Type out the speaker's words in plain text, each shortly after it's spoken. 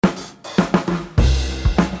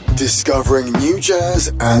discovering new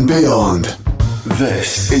jazz and beyond.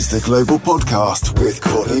 This is the Global Podcast with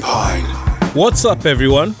Courtney Pine. What's up,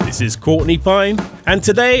 everyone? This is Courtney Pine, and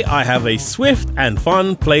today I have a swift and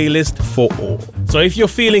fun playlist for all. So if you're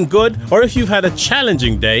feeling good, or if you've had a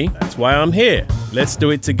challenging day, that's why I'm here. Let's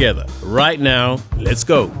do it together. Right now, let's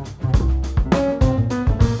go.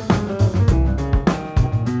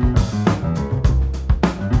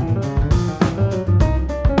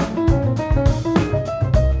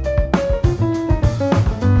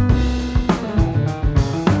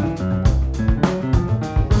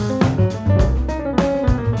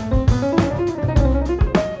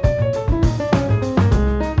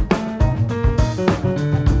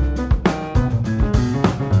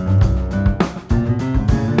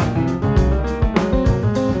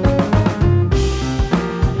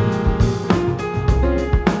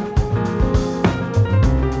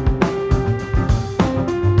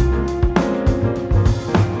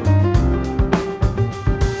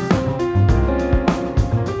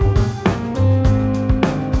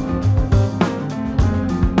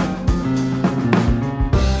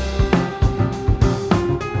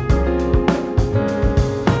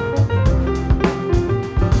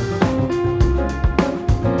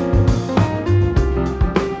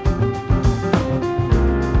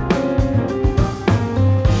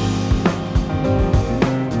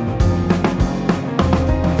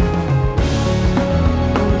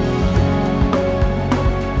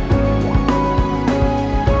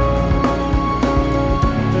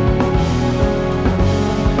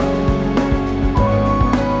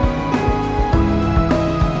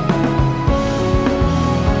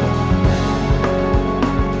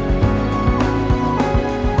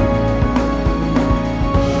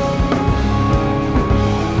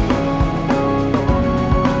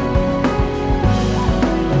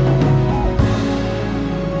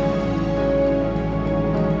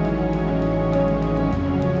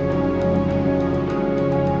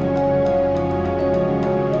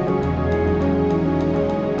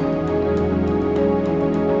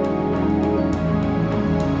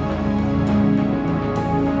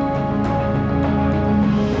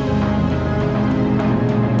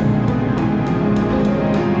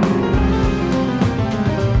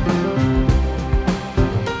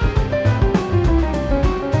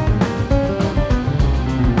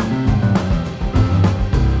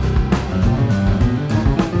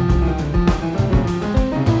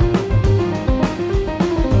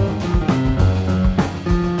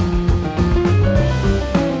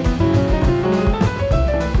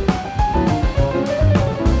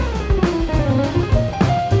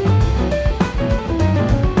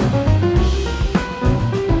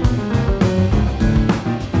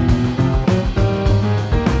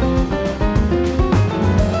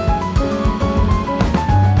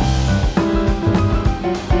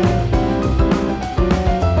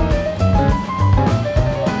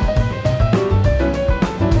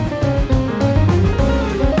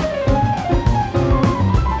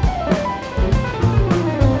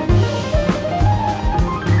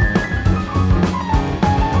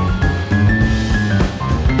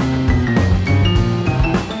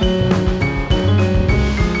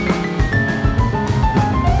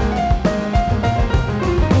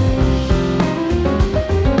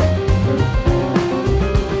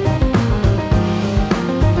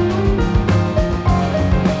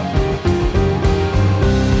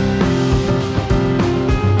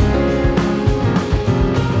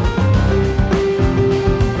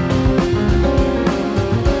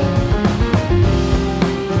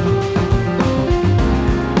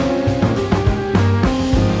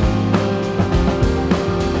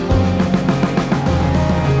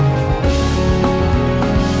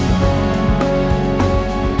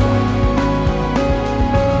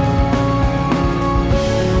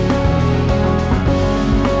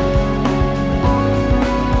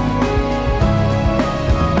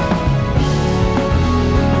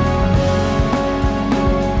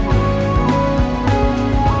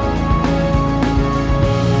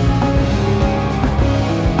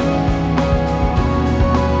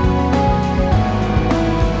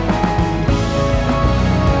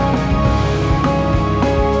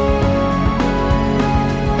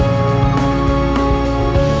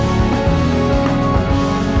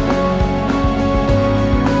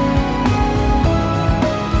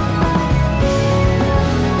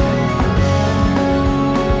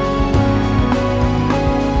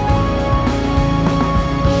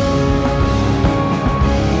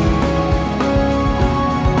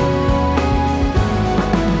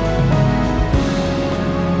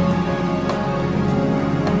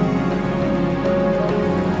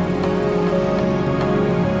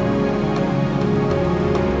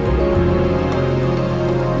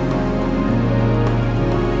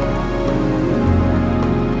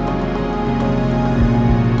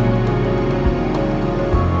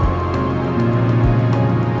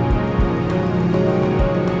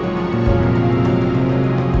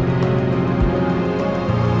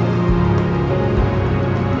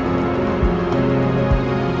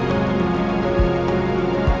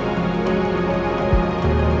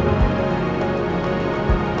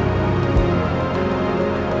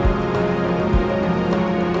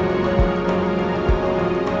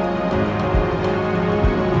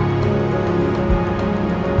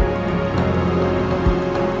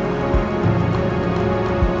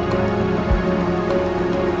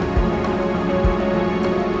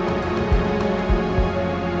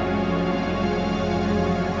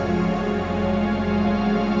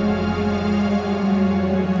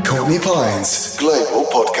 Global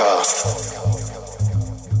Podcast.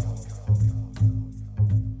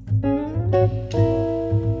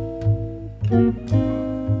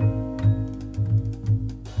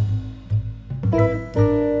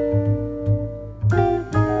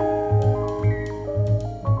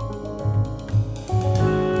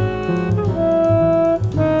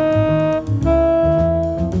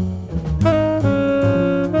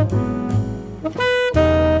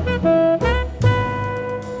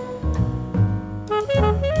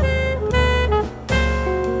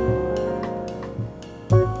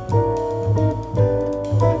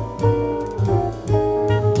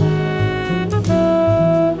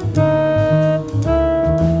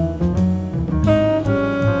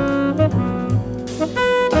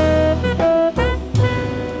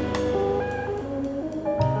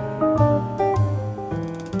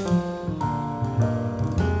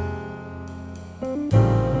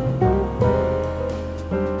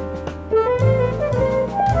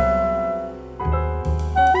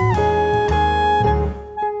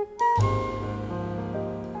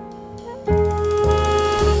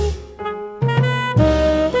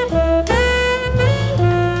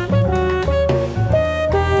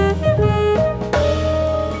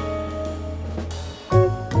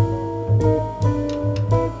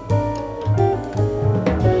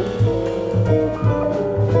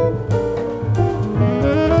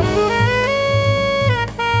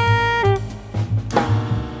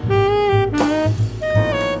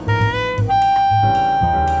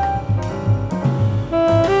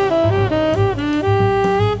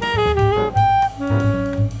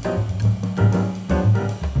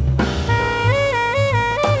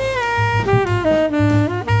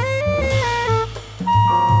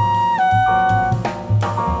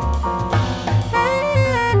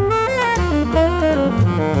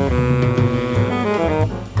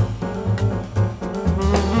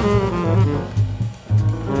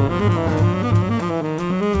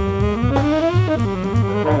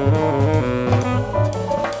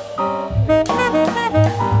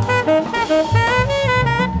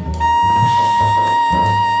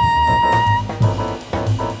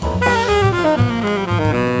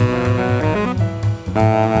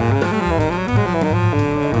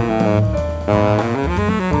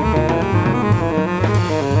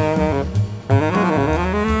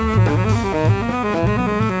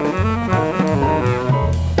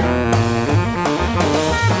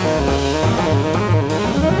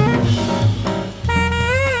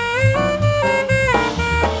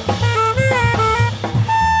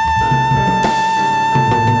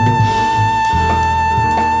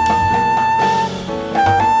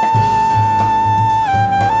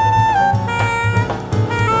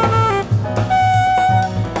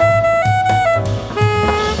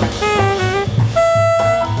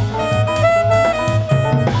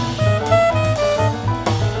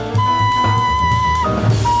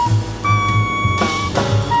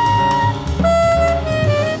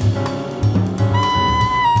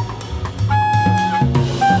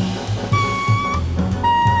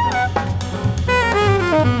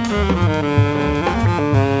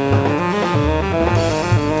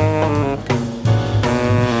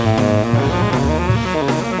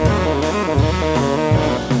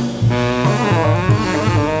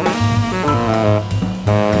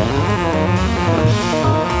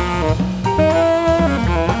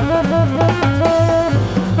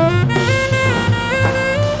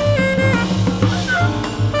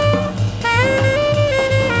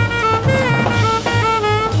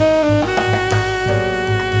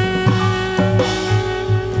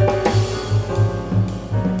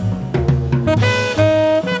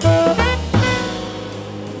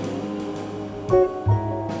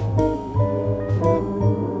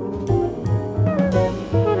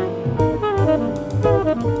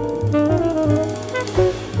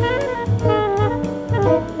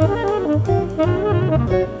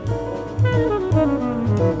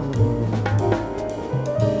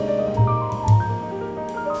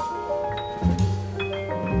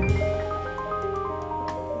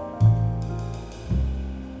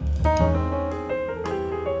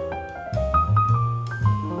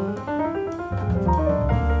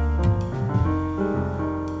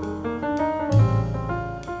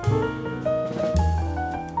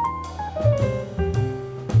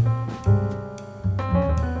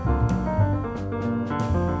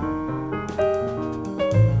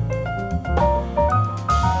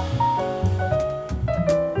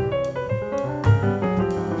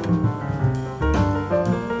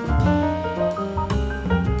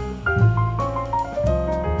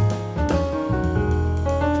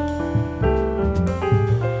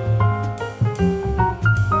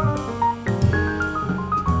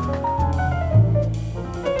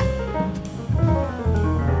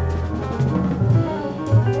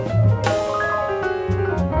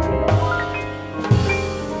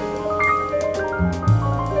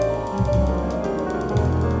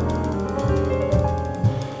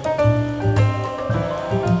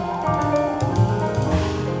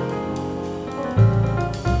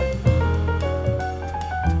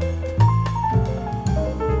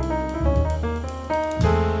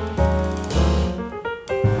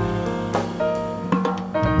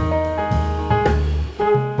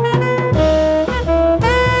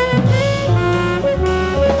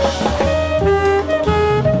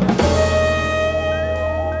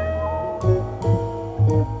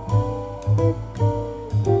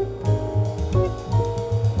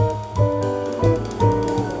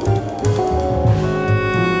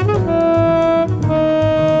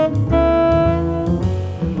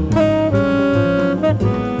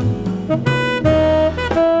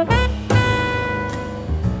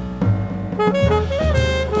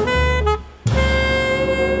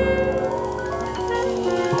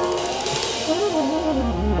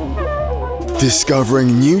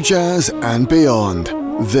 Discovering new jazz and beyond.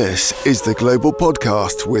 This is the Global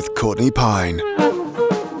Podcast with Courtney Pine.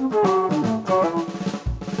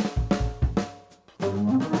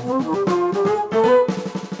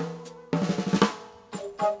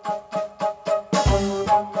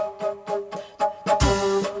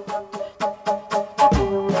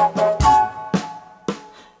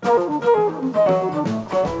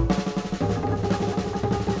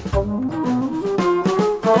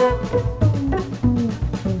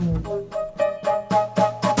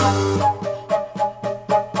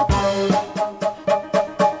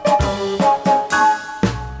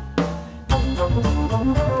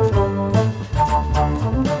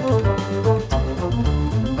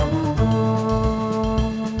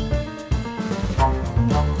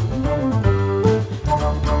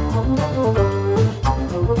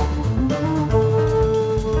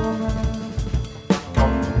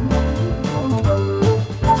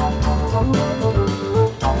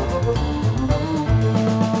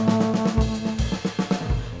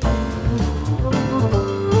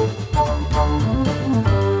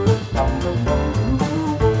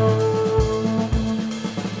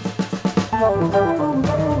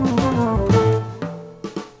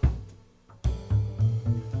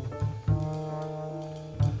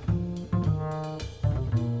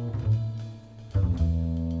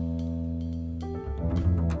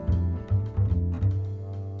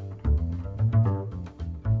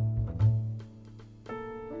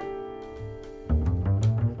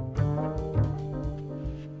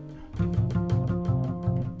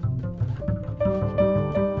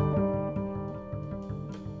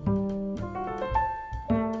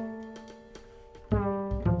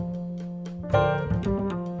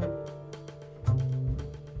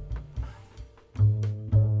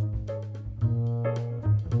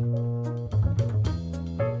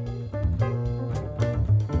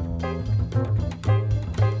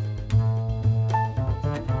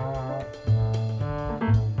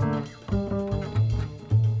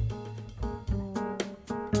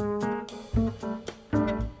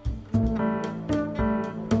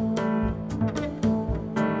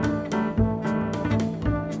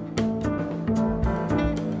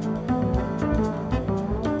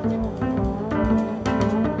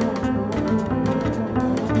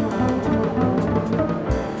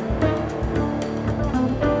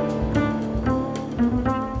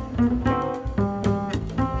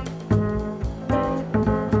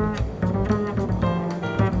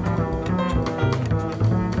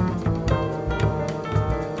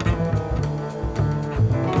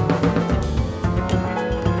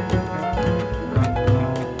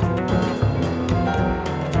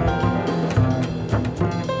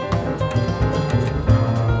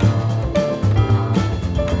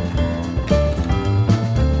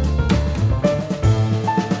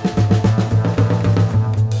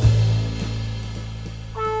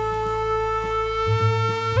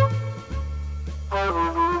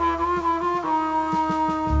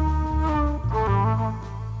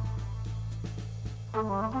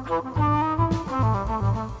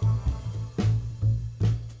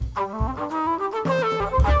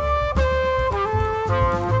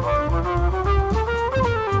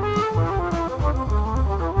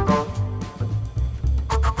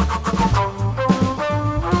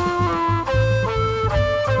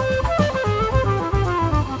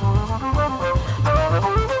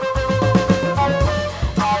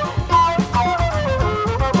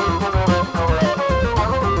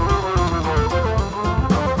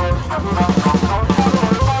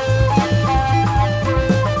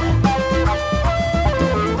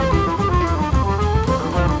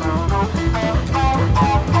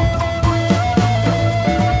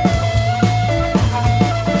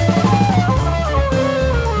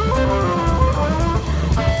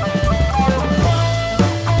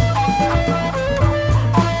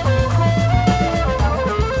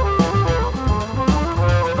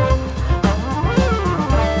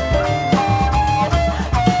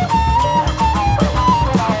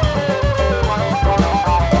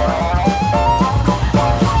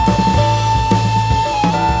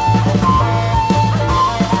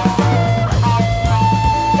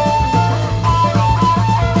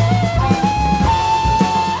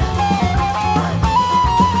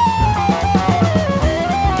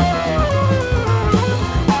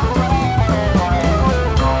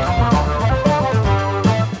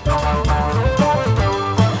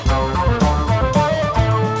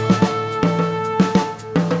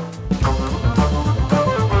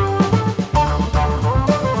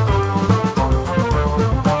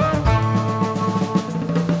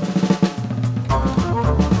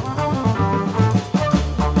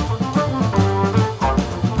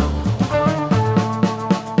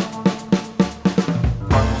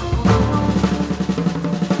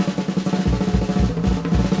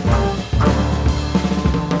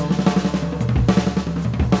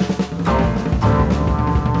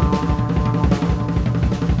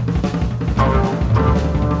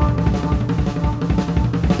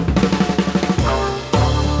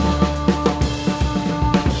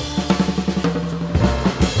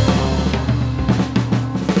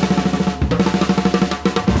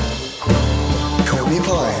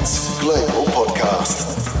 Global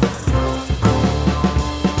podcast.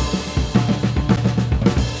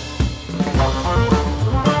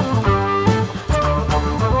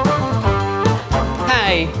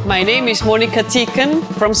 Hi, my name is Monika Tiken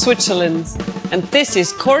from Switzerland, and this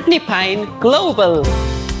is Courtney Pine Global.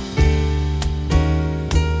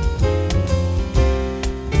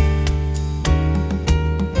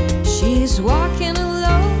 She's walking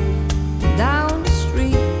alone down the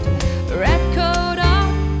street, a red coat on,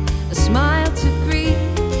 a smile to greet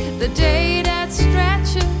the day that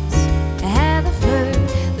stretches ahead of her.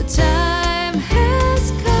 The time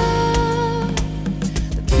has come,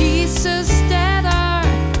 the pieces that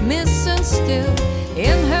are missing still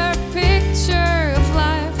in her picture of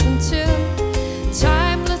life until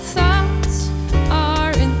timeless thoughts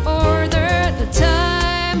are in order. The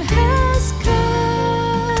time has come.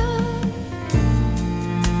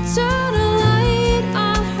 Turn a light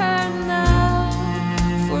on her now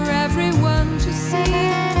for everyone to see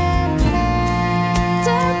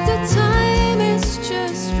that the time is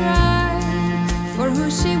just right for who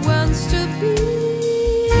she wants to be.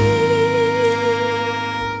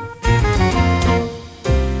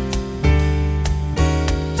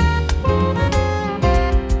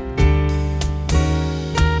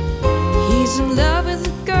 He's in love with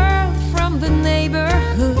a girl from the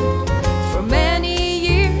neighborhood. For many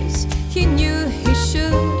years he knew he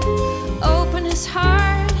should open his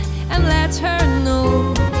heart and let her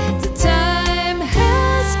know the time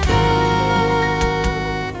has come.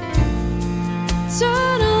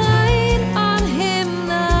 Turn a light on him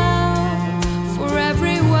now for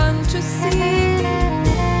everyone to see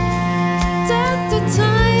that the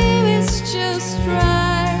time is just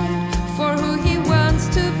right for who he wants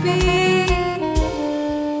to be.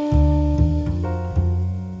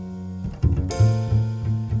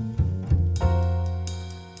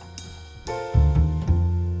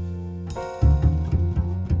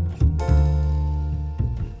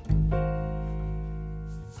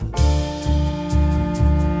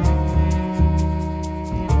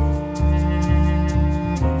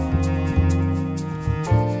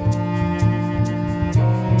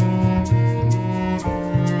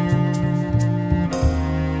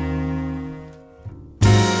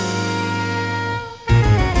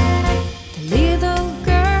 The little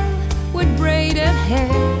girl with braided hair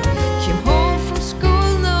came home from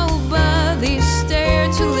school. Nobody's there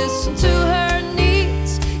to listen to her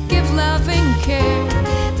needs, give loving care.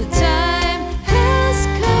 The time has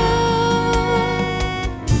come.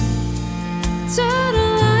 Turn a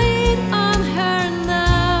light on her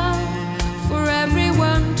now for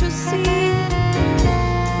everyone to see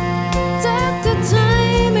that the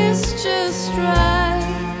time is just right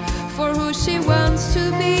for who she wants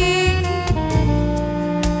to be.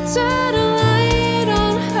 Turn a light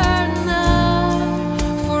on her now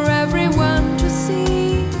for everyone to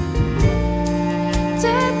see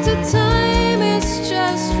that the time is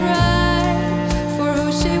just right for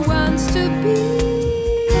who she wants to be.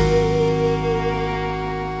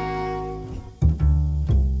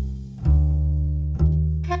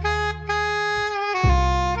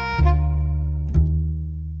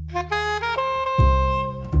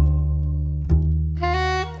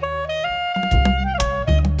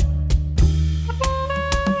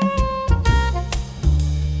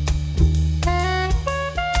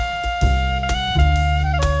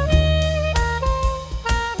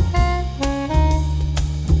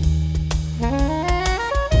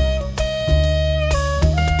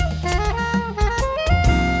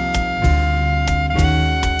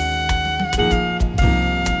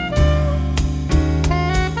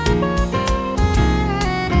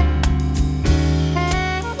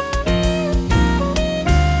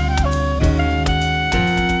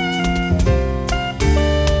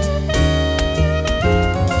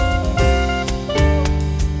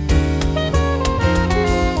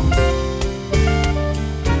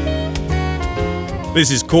 This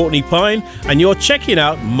is Courtney Pine, and you're checking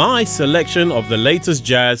out my selection of the latest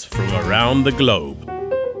jazz from around the globe.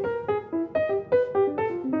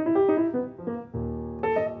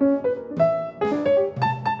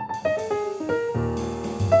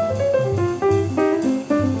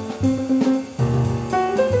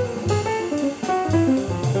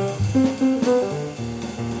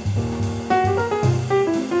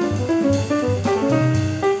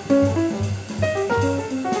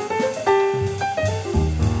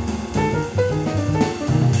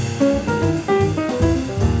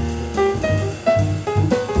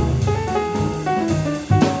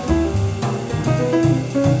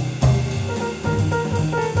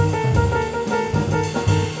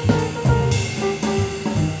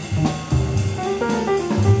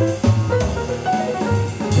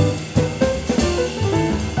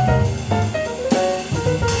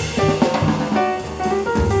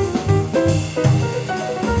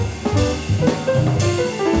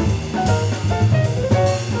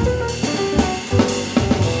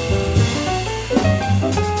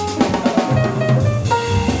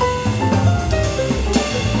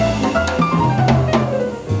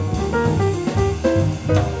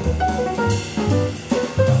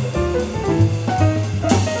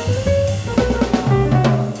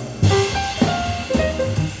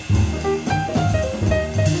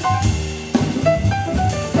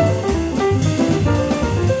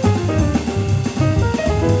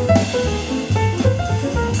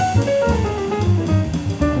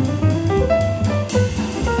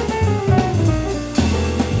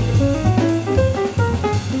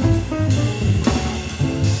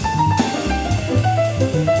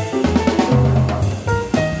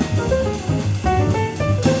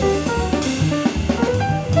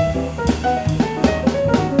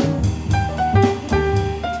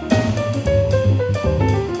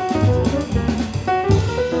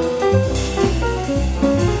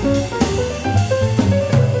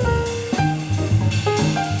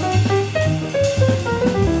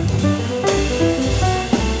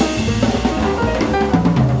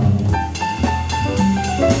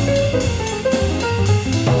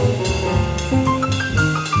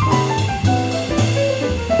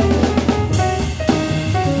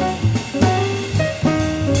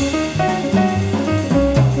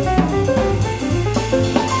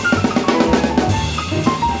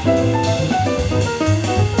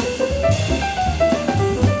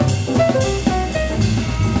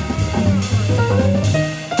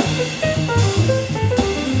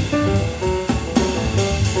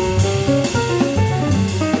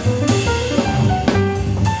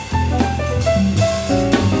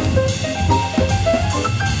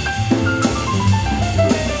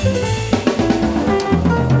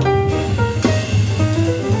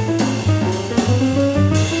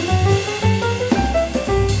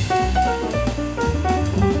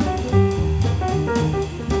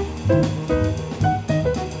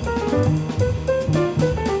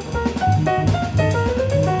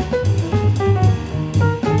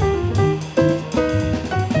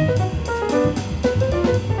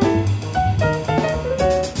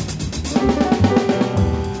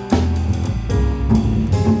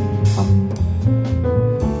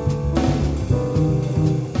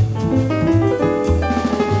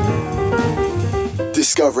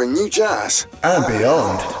 discovering new jazz and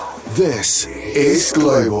beyond. This is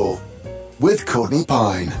Global with Courtney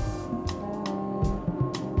Pine.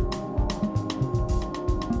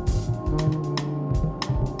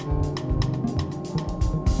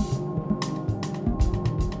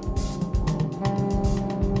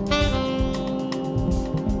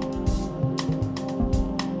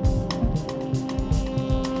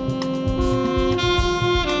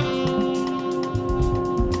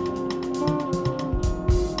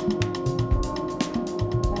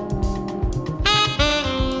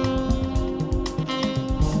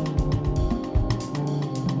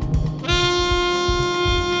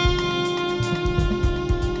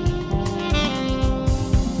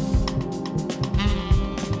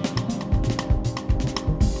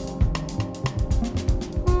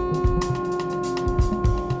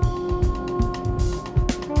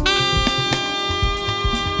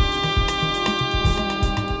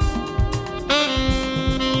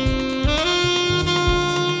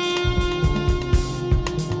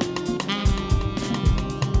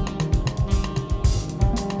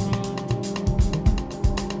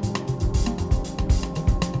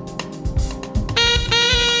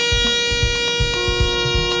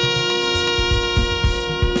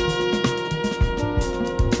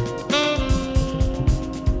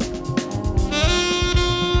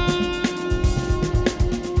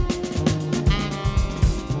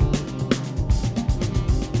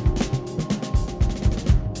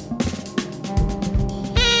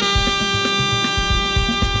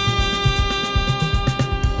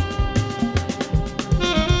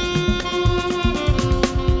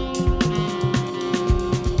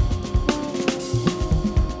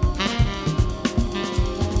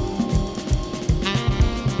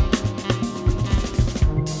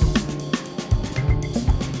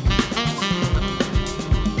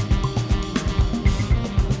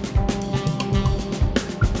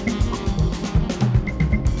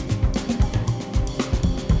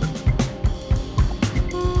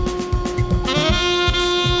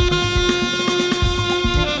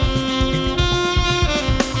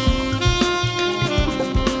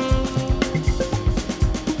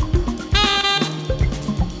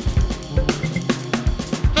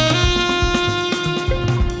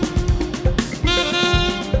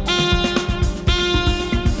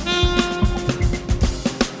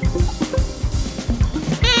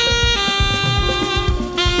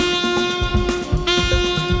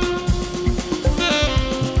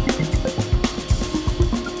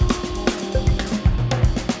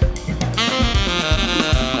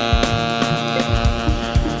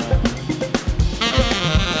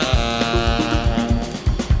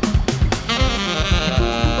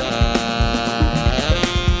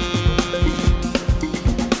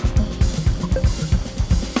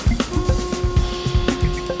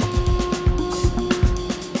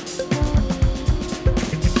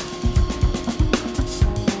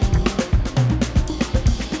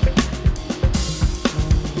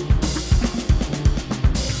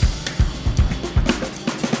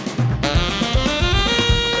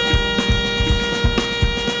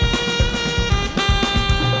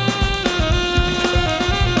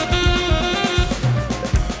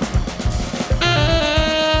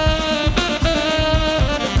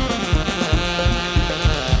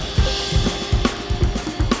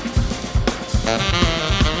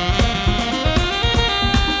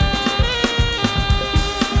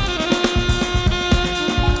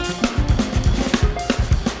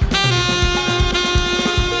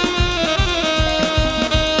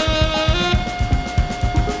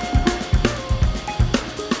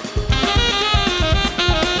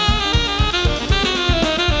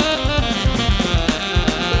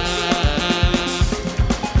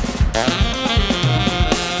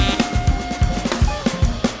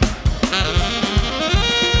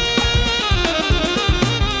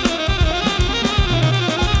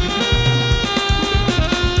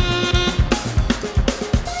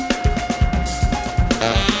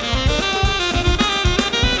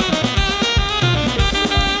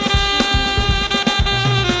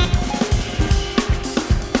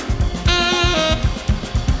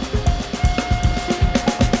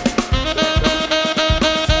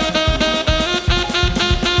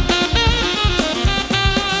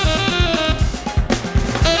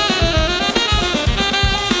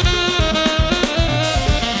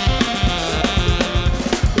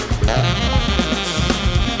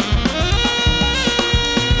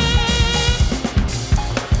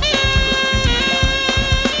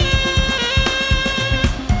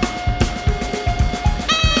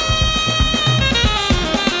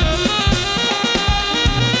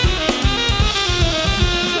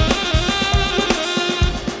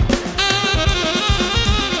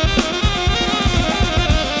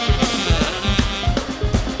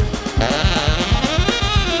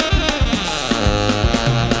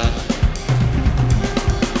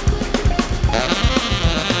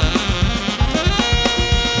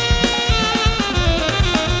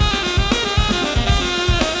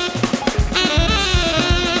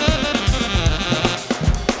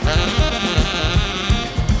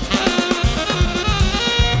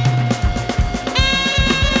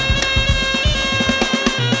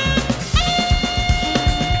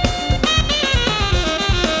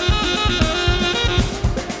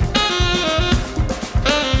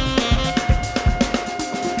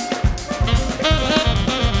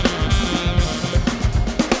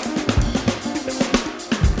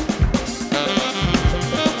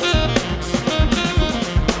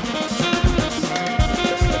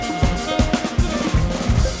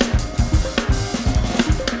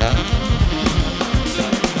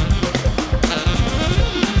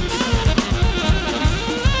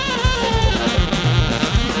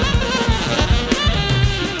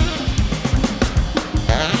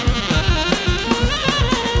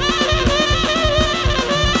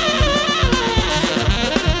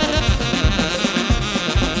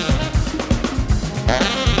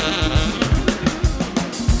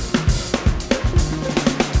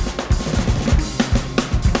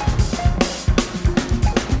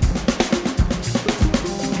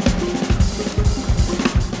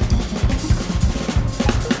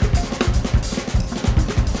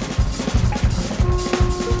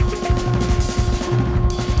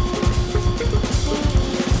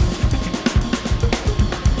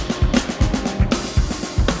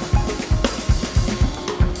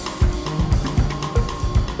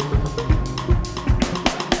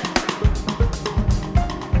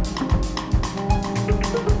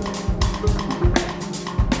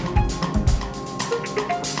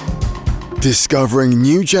 Discovering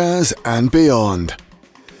new jazz and beyond.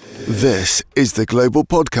 This is the Global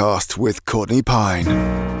Podcast with Courtney Pine.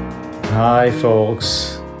 Hi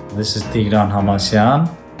folks, this is Tigran Hamasyan,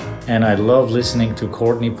 and I love listening to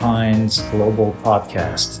Courtney Pine's Global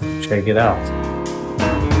Podcast. Check it out.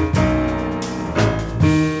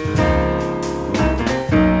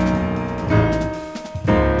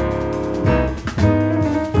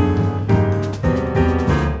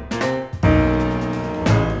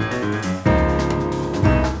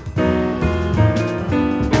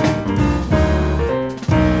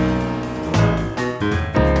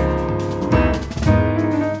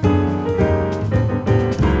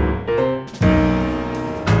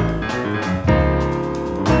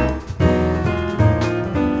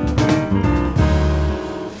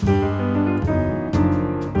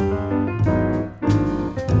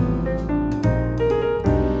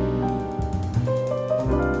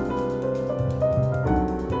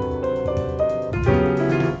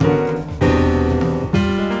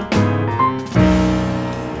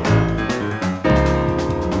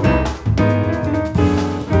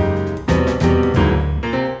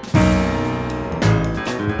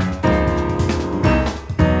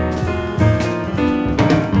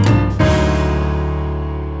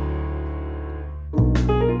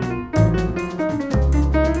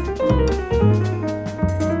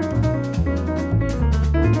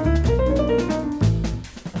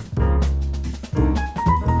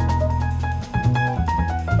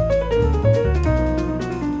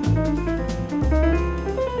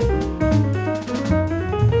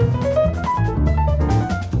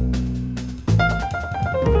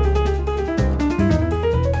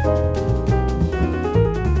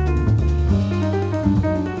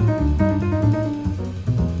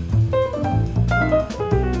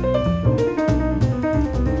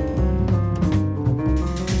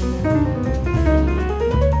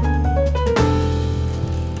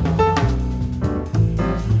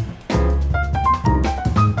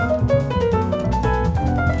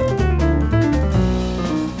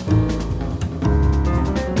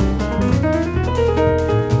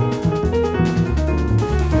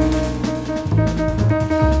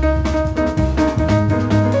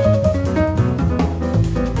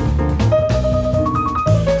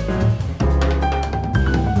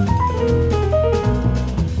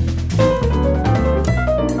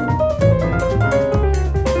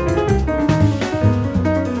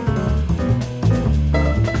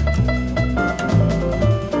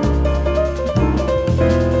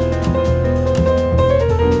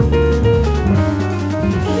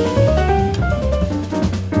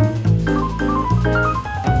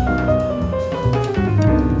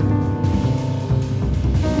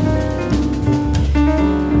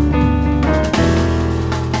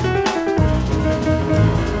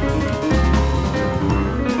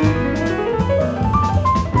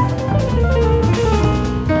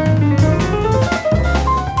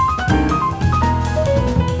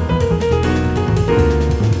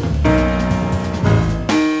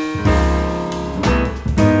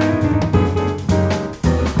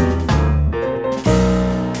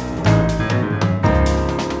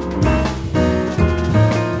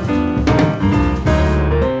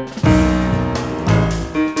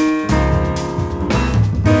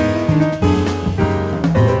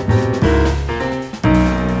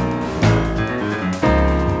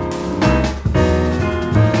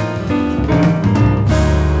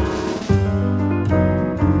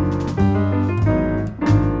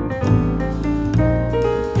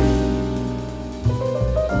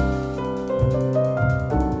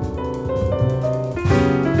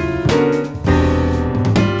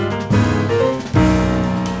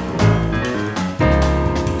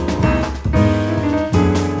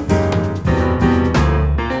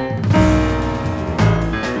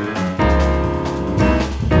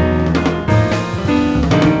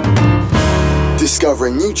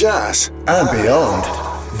 Discovering new jazz and beyond.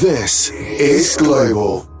 This is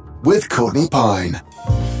Global with Courtney Pine.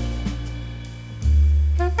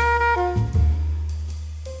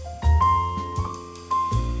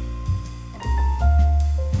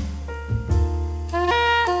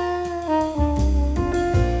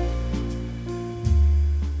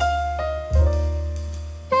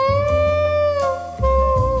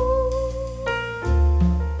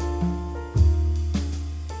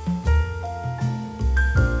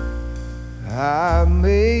 I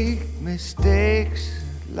make mistakes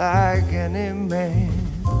like any man,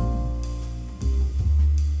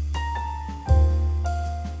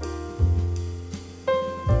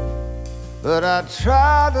 but I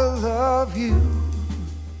try to love you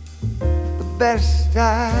the best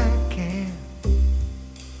I can.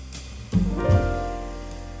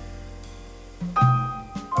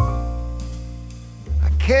 I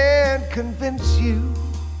can't convince you,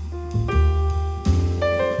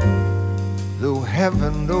 though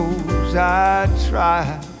heaven knows I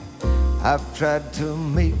tried. I've tried to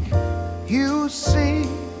make you see,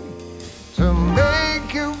 to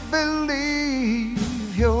make you believe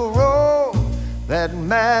you're all that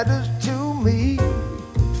matters to me.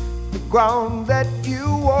 The ground that you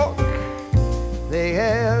walk, the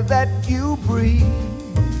air that you breathe.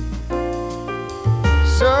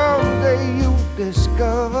 Someday you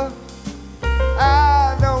discover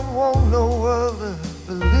I don't want no other,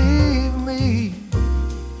 believe me.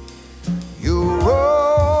 You're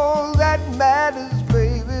all that matters,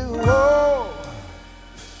 baby, all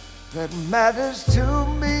that matters to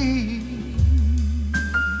me.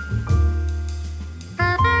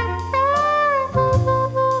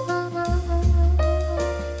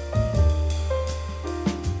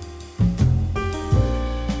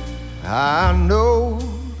 I know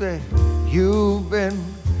that you've been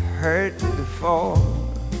hurt before,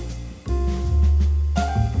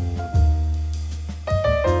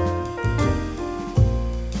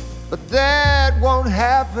 but that won't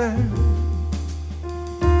happen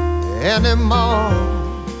anymore.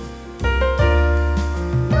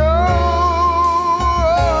 No,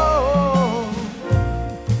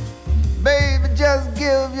 baby, just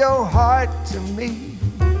give your heart to me,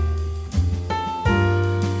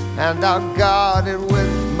 and I'll guard it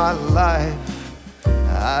with my life.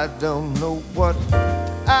 I don't know what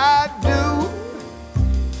I'd do,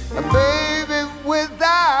 baby,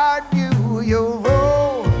 without you. You're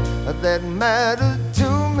all that matters to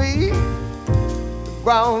me. The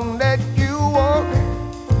ground that you walk,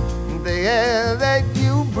 the air that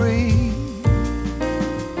you breathe.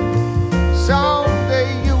 Someday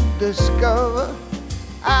you discover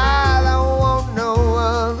I don't want no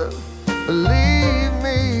other, believe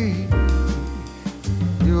me.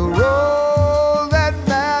 You're all that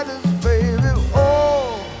matters, baby,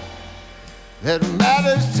 all that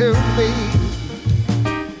matters to me.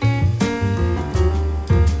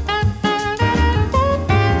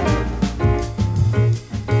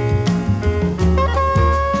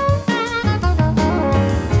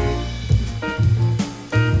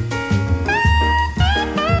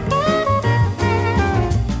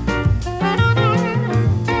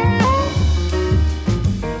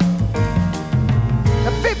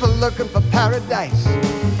 Looking for paradise,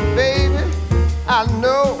 baby, I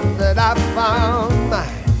know that I found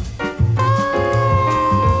mine.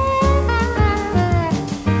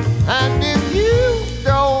 And if you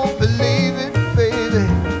don't believe it, baby,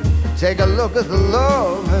 take a look at the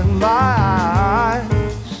love in my eyes.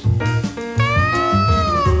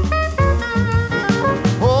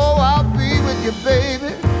 Oh, I'll be with you,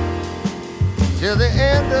 baby, till the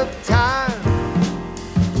end of time.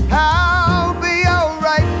 I'll be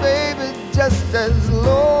alright, baby, just as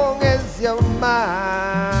long as you're mine.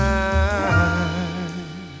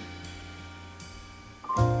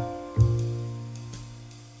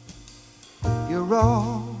 You're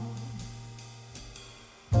all,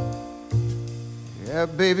 yeah,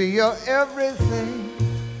 baby, you're everything.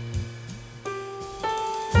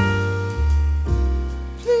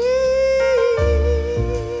 Please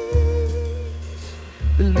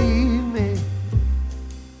believe me.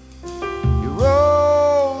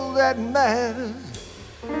 That matters.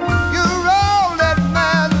 You're all that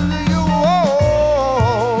matters. You're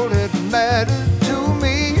all that matters to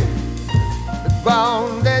me. The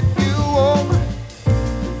ground that you walk,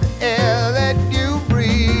 the air that you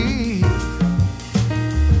breathe.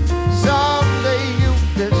 Someday you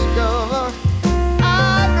discover I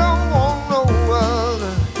don't want no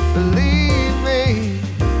other, believe me.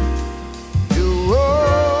 You're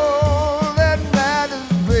all that matters,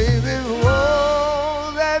 baby.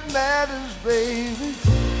 Matters, baby.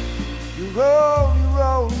 You roll, you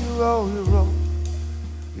roll, you roll, you roll.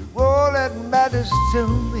 You roll that matters to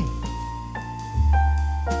me.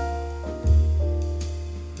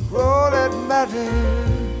 You roll that matters.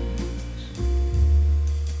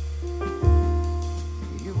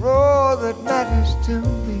 You roll that matters to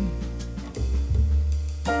me.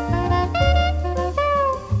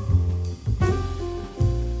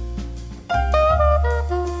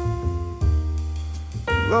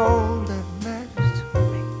 All that matters to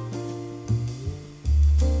me.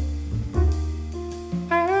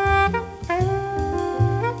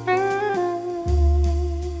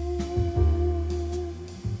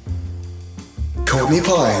 Courtney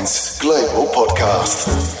Pine's Global Podcast.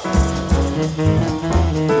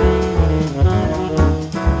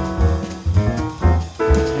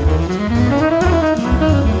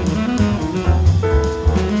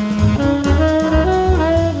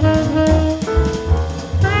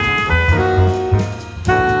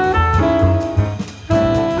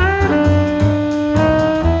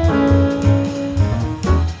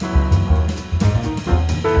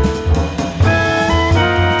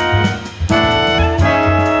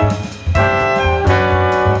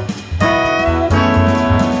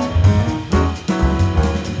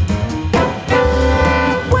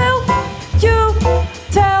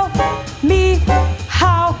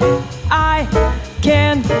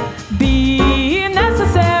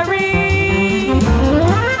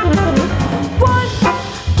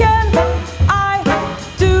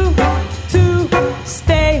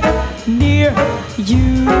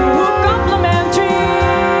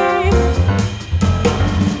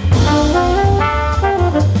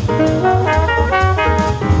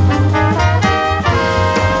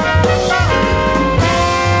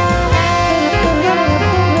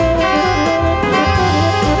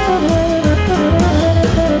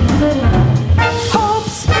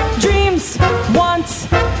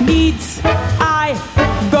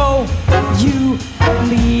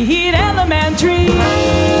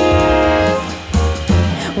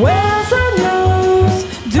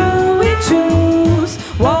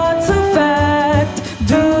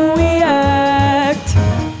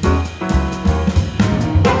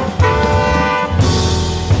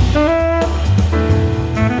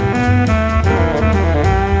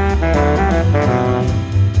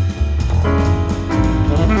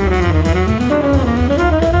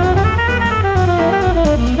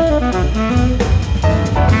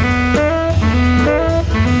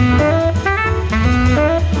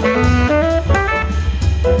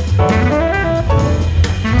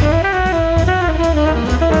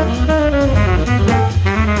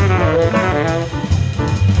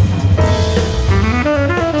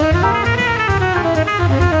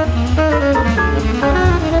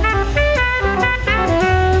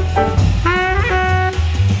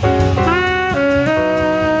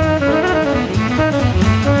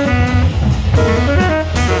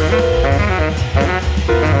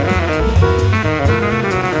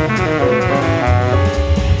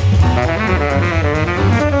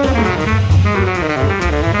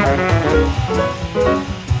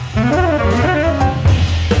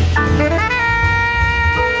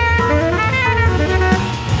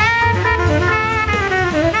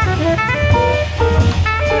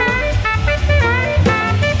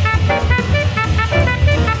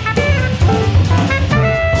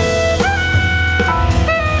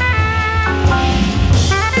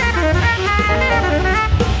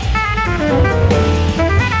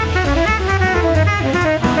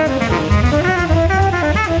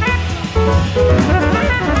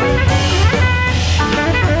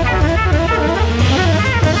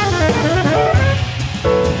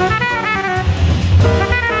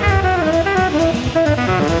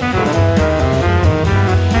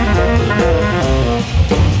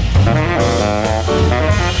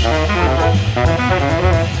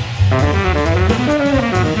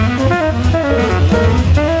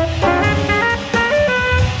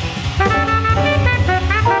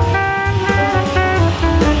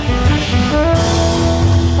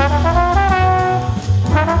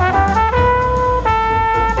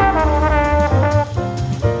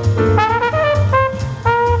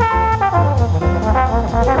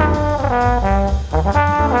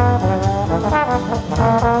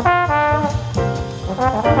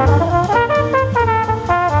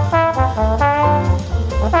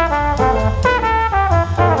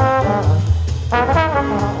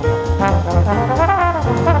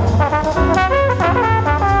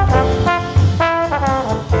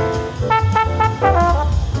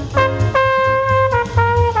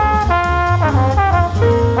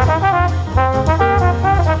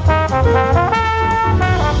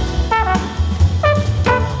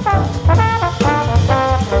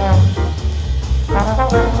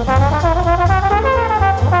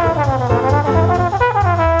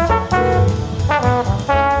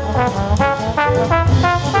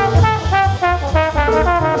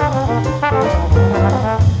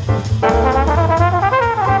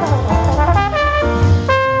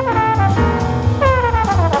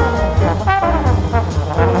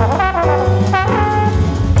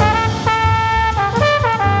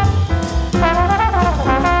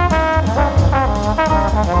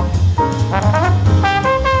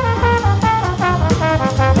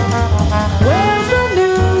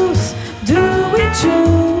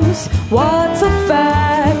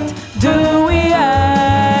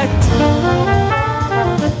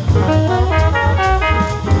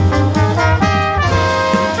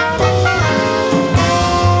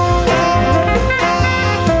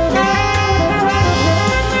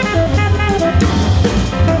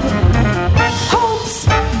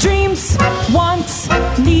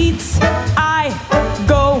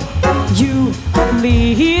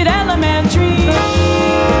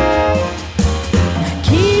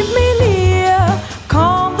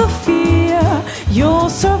 will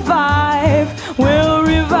survive, will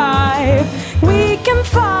revive. We can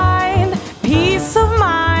find peace of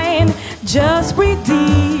mind. Just breathe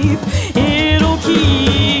deep, it'll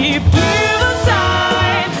keep. Hear the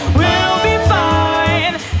sign, we'll be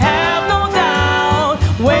fine. Have no doubt,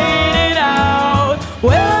 wait it out.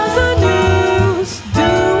 Where's the news? Do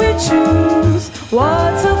we choose?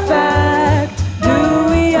 What's a fact? Do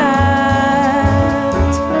we act?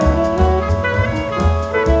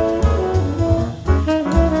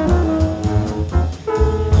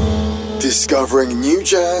 Discovering new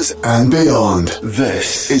jazz and beyond.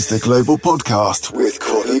 This is the Global Podcast with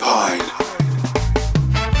Courtney Pine.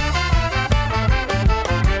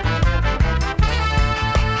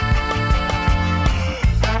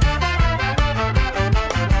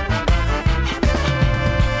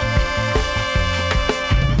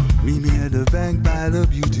 Meet me at the bank by the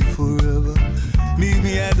beautiful river. Meet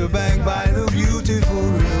me at the bank by the beautiful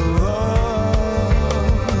river.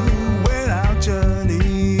 When our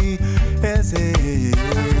journey has ended.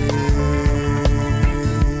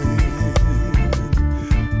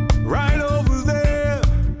 Right over there.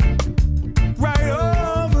 Right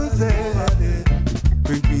over there.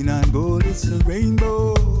 Red, green and gold, it's a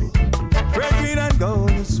rainbow. Red, green and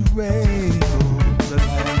gold, it's a rainbow. The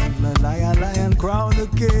lion, crown the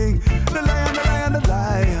king. The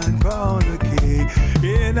lion, crown the king.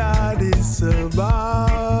 In Addis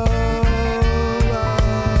Ababa.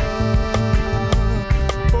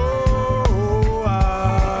 Oh,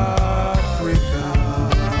 Africa.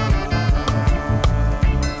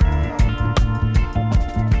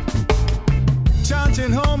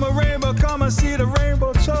 Chanting home a rainbow, come and see the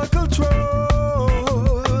rainbow chuckle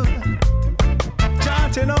troll.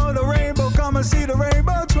 Chanting on the rainbow, come and see the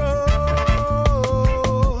rainbow troll.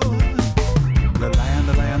 The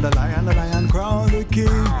lion, crown the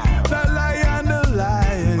king. The lion,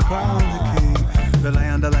 crown the king. The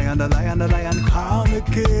lion, crown the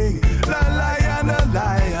king. The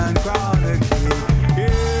lion, crown the king.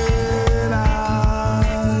 In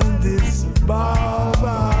Addis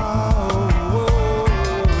Ababa.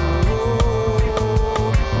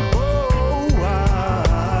 Oh,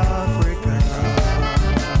 Africa.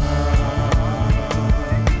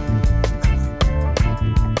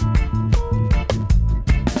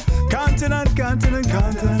 Continent.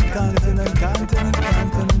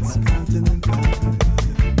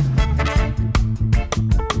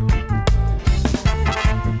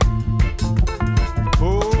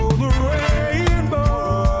 Oh, the rainbow.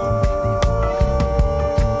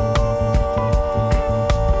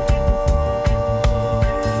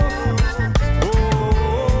 Oh,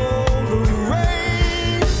 the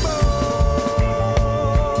rainbow.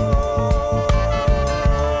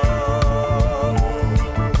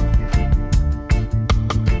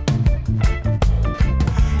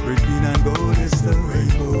 Red, green and gold is the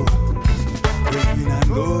rainbow. Red, green and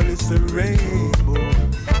gold is the rainbow.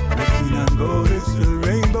 Red, green and gold is the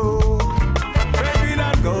rainbow. Red, green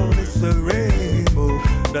and gold is the rainbow.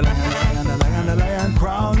 The lion,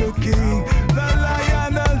 crown the king. The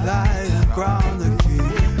lion, crown the king.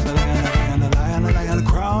 The lion,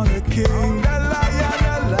 crown the king. The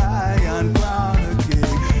lion, crown the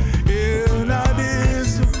king. In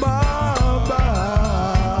Addis Ababa.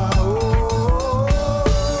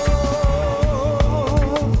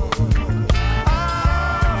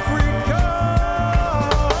 Africa.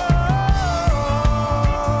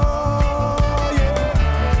 Yeah.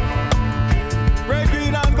 Red,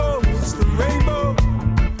 green and gold is the rainbow.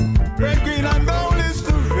 Red, green and gold is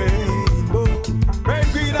the rainbow. Red,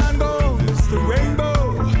 green and gold is the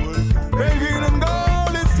rainbow. Red, green and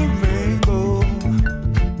gold is the rainbow.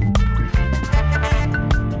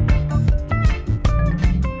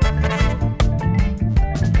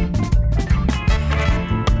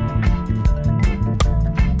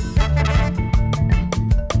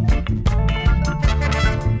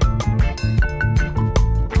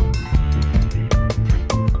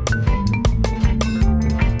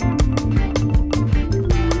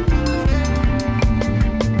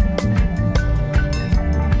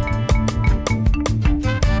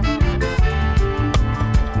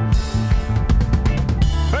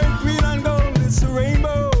 Red, green and gold is the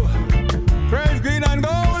rainbow. Red, green and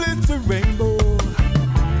gold is the rainbow.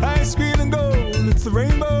 Ice green and gold, it's the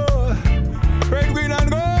rainbow. Red, green and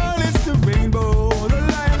gold, it's the rainbow. The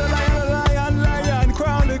lion,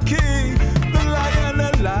 crown the king. The lion,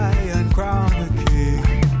 crown the king.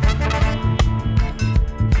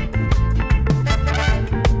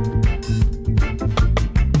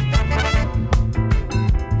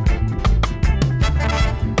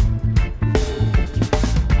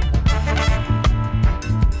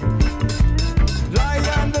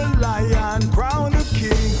 Lion, crown the king.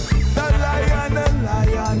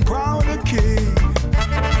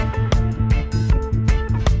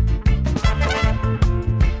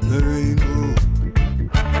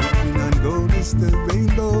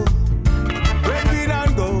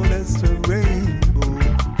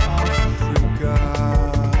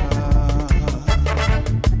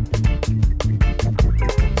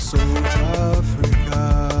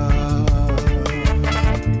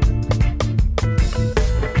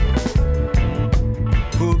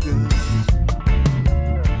 fingers.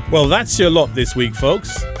 Well, that's your lot this week,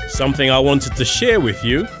 folks. Something I wanted to share with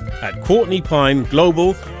you at Courtney Pine Global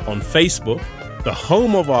on Facebook, the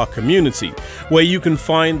home of our community, where you can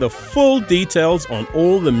find the full details on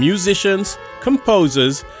all the musicians,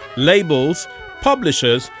 composers, labels,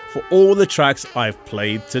 publishers for all the tracks I've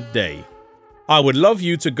played today. I would love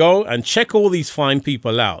you to go and check all these fine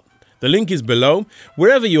people out. The link is below,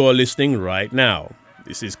 wherever you are listening right now.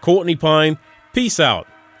 This is Courtney Pine. Peace out.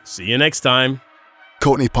 See you next time.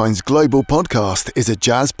 Courtney Pine's Global Podcast is a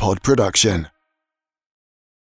Jazz Pod production.